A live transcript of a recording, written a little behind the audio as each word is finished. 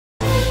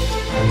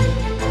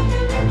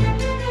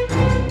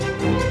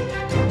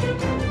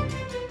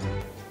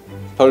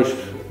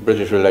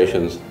Polish-British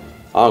relations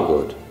are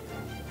good,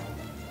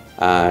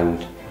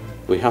 and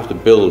we have to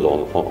build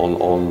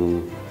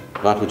on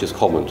that which is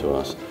common to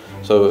us.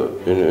 So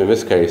in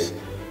this case,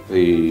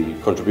 the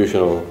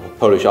contribution of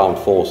Polish armed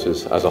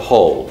forces as a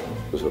whole,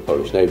 with the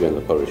Polish Navy and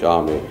the Polish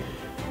Army,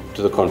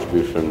 to the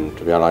contribution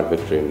to the Allied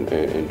victory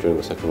during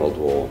the Second World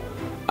War,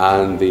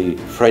 and the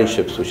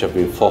friendships which have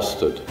been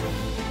fostered.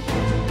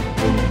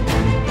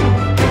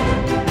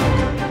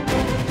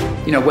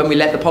 You know, when we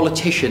let the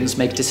politicians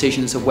make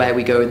decisions of where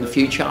we go in the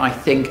future, I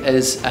think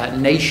as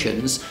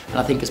nations and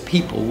I think as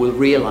people will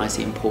realise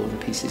the important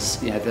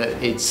pieces, you know, that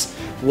it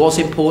was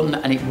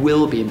important and it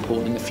will be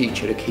important in the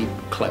future to keep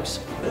close.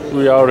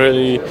 We are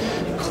really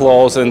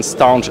close and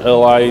staunch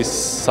allies,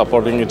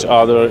 supporting each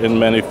other in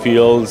many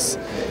fields,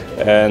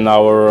 and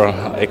our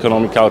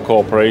economical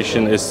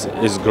cooperation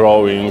is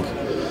growing.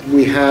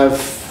 We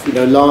have, you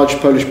know, large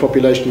Polish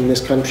population in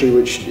this country,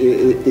 which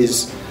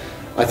is,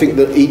 I think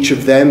that each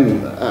of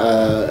them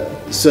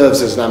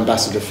serves as an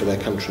ambassador for their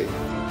country.